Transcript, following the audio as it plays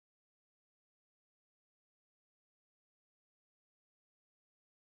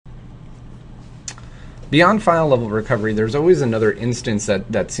Beyond file level recovery, there's always another instance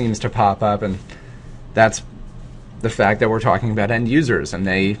that seems to pop up, and that's the fact that we're talking about end users, and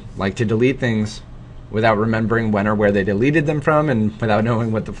they like to delete things without remembering when or where they deleted them from, and without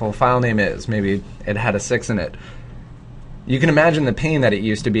knowing what the full file name is. Maybe it had a 6 in it. You can imagine the pain that it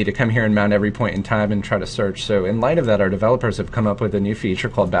used to be to come here and mount every point in time and try to search. So in light of that, our developers have come up with a new feature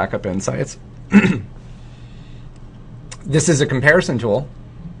called Backup Insights. This is a comparison tool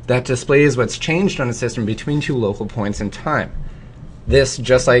that displays what's changed on a system between two local points in time. This,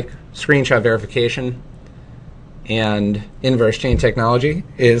 just like screenshot verification and inverse chain technology,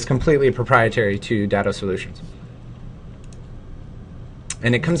 is completely proprietary to Datto Solutions.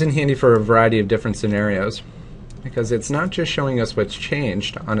 And it comes in handy for a variety of different scenarios, because it's not just showing us what's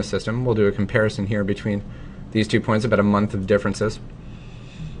changed on a system. We'll do a comparison here between these 2 points, about a month of differences.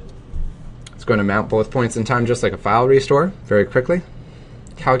 It's going to mount both points in time just like a file restore very quickly,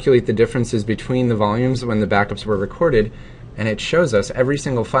 calculate the differences between the volumes when the backups were recorded, and it shows us every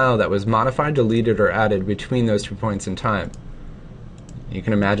single file that was modified, deleted, or added between those 2 points in time. You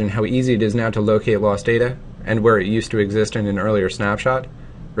can imagine how easy it is now to locate lost data and where it used to exist in an earlier snapshot.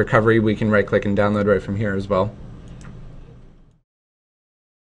 Recovery, we can right-click and download right from here as well.